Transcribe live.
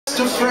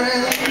to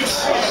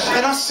friends,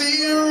 and I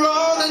see her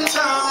all the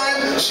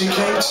time. She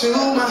came to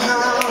my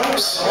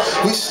house,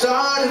 we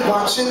started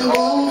watching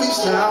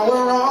movies, now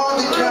we're on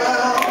the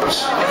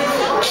couch.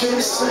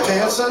 Kiss and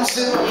pants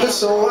unzipping,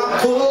 so I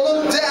pull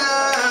them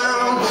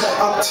down.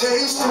 I'm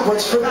tasting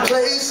what's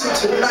replacing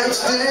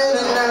tonight's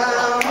dinner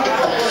now.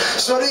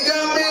 Shorty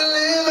got me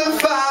living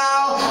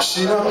foul,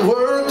 she done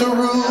worked the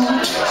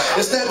root.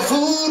 It's that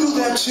voodoo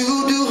that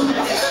you do.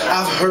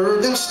 I've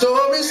heard them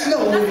stories,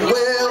 know it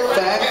well.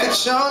 Fact,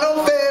 fiction,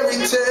 or fairy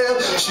tale.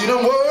 She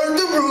done worked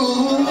the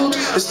root.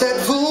 It's that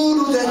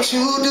voodoo that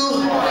you do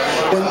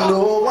when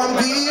no one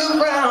be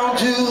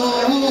around you.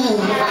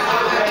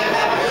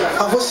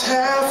 I was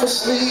half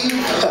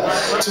asleep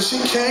till she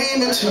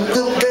came into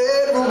the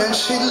bedroom and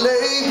she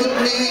lay with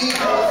me.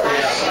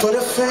 But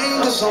her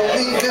fingers on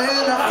me,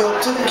 then I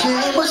felt the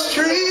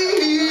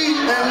chemistry,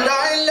 and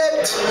I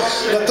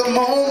let the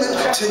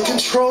moment take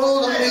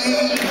control of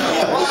me.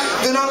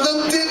 Then I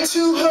looked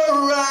into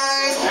her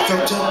eyes,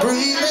 felt her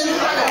breathing,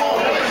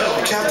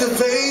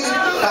 captivated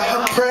by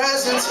her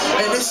presence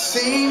and its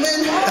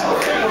seeming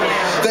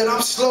that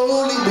I'm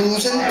slowly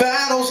losing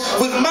battles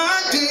with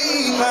my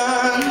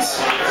demons.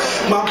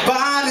 My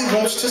body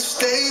wants to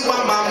stay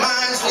while my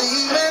mind's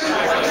leaving,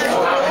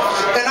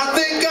 and I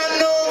think I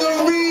know the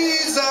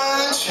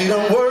reason. She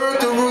done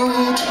worked the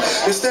root.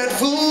 It's that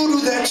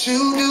voodoo that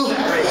you do.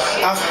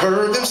 I've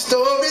heard them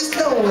stories,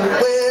 know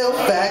it well.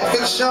 Fact,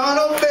 fiction,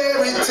 or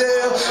fairy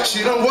tale.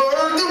 She done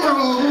worked the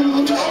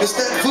root. It's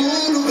that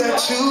voodoo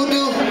that you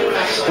do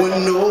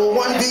when no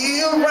one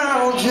be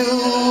around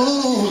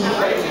you.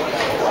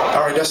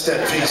 Alright, that's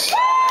that piece.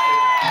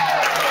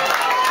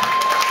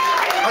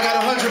 I got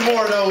 100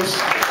 more of those.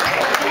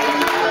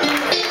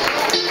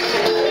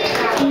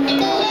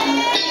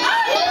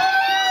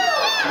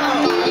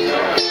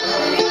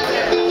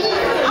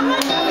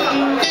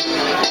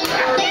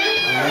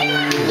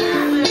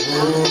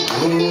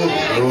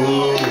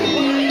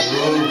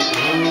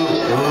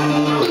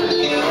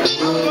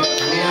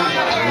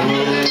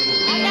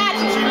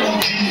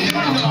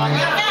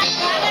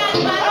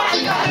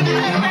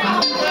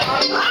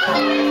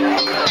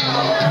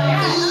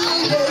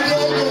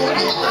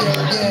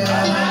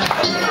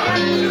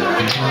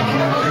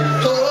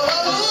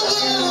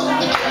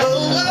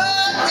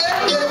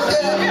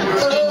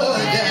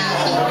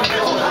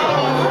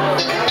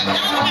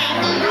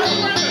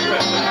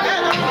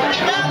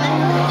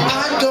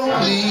 I don't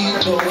need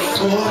no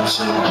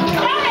fortune,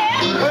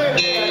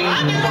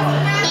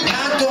 I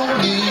don't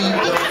need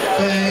no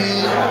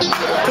fame.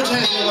 Put your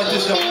hands in like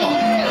this, y'all.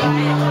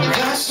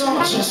 That's all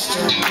just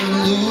an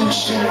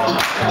illusion.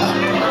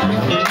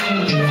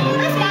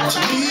 To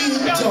me,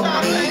 it don't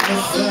mean a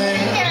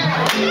thing.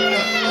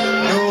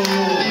 No.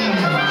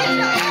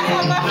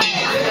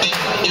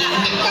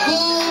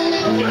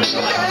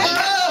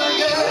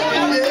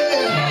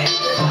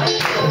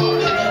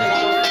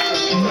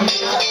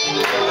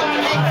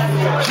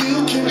 You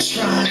can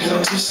try to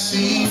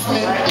deceive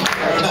me,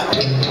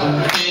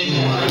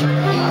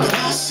 but I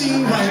see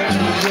right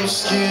through your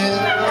skin.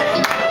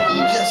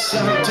 Yes, I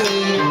do.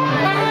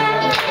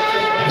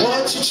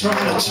 What you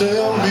trying to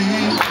tell me?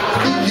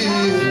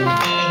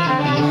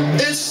 Yeah.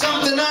 It's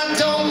something I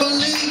don't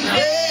believe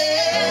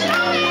in.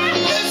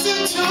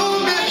 Listen to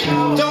me.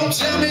 Don't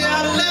tell me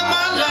how to live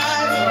my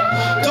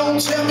life. Don't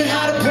tell me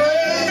how to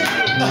pray.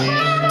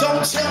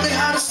 Don't tell me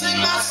how to sing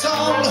my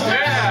song.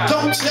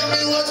 Don't tell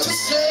me what to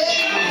say.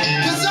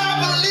 'Cause I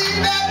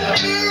believe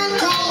that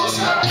miracles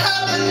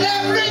happen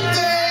every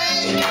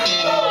day.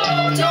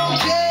 Don't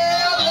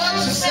care what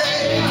you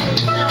say,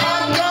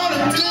 I'm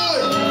gonna do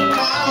it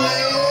my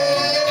way.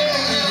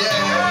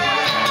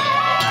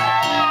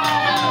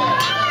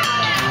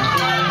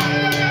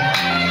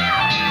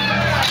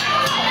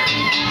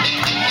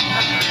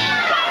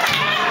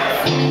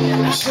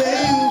 You say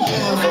you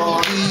have all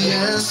the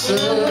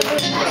answers,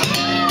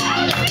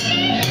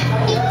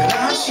 and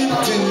I should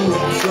do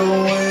it your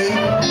way.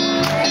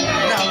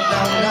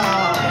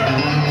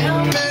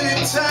 Many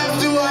times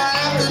do I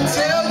have to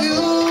tell you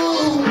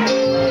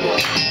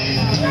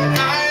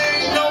I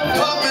ain't no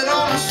puppet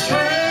on a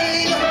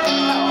string.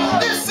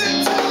 Listen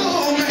to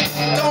me.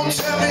 Don't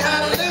tell me how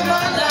to live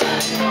my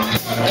life.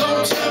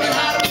 Don't tell me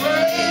how to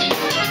pray.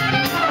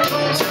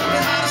 Don't tell me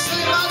how to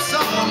sing my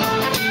song.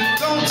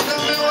 Don't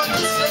tell me what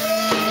to say.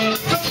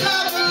 'Cause I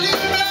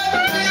believe that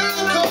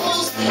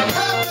miracles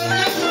happen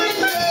every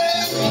day.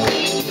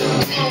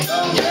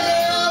 Don't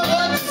care.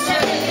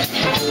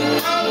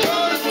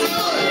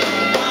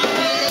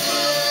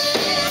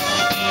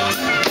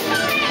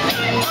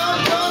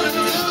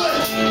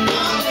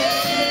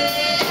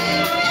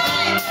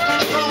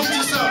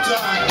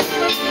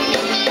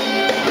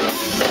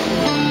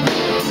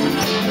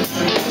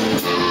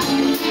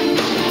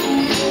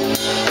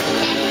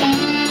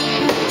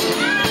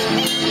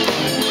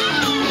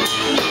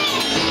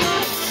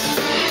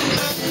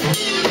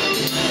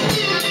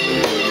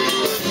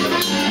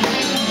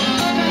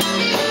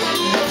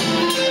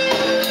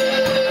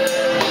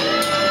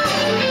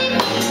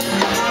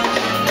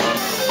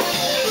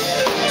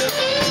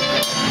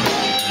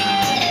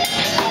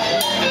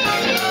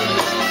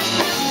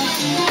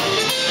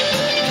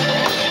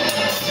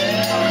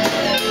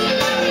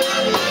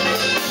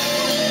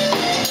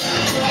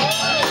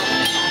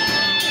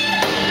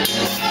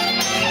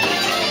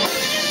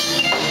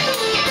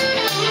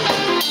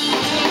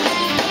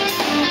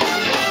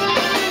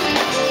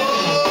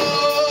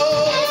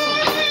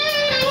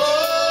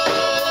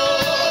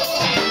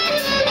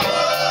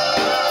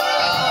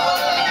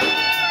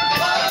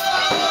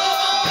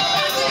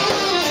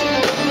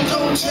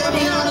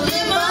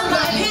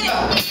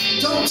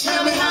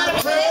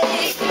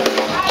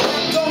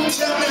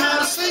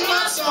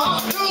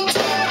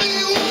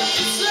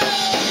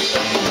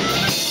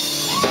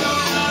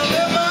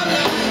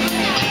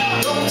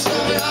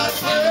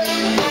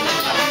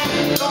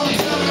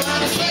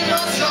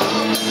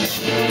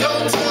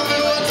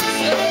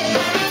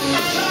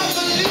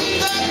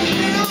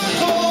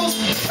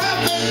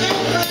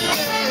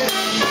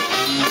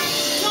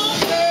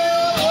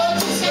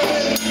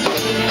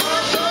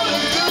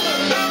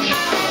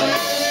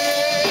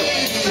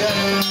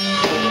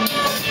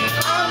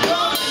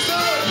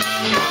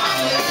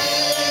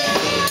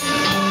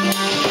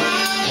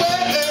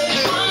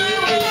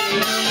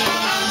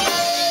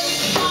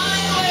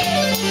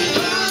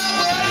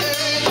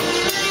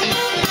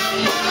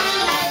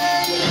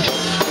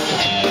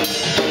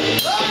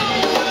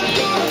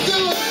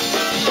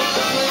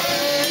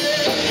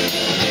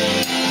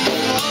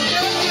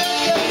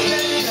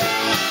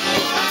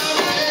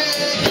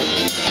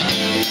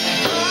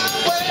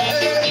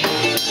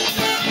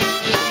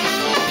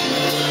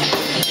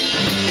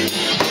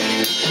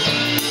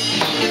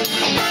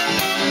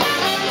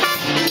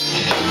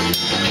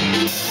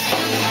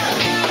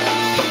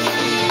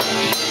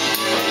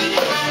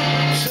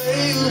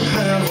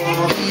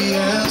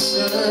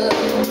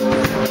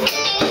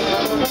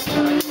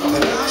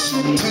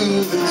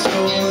 to the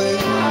joy.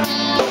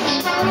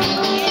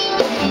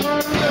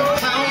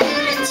 How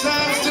many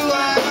times do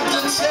I have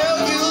to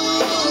tell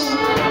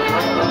you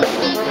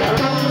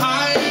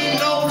I ain't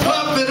no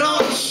puppet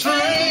on a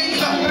string?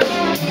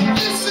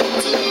 Listen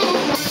to,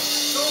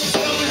 don't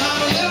tell me how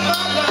to live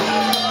my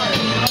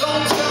life.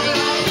 Don't tell me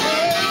how to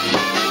pray.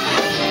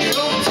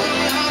 Don't tell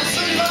me how to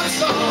sing my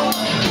song.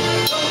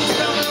 Don't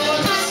tell me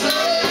what to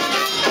say.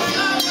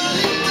 I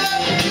believe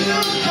that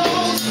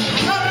miracles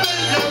happen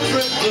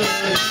every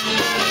day.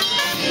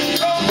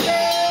 Don't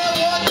care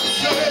what to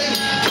say.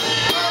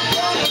 I'm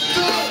gonna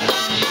do it.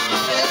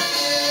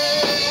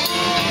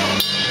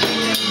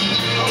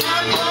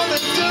 I'm gonna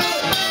do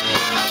it.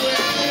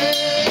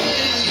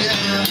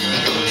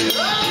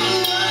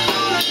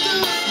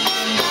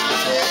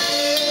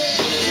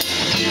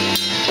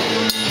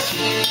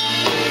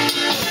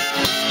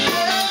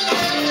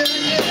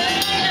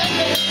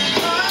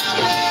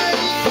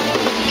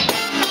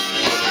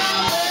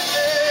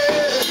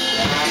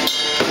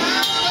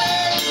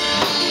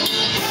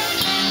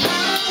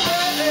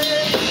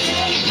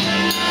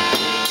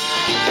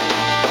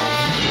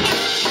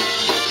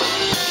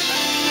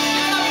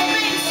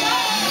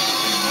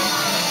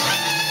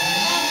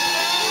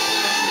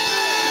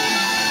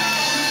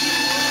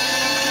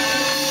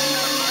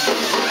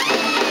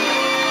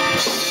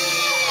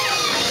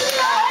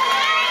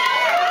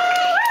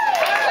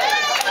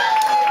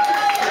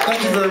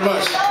 Thank you very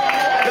much.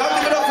 Y'all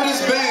give it up for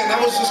this band. That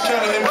was just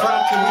kind of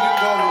impromptu. We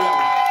didn't go over that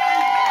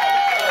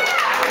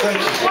one.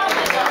 Thank you.